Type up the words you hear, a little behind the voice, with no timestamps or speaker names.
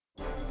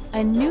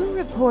A new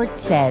report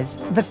says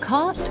the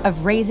cost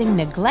of raising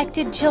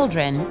neglected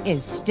children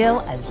is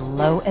still as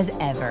low as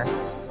ever.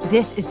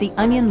 This is the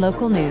Onion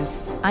Local News.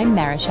 I'm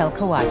Marichelle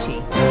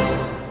Kawachi.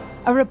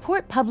 A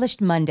report published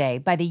Monday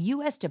by the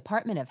U.S.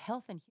 Department of Health and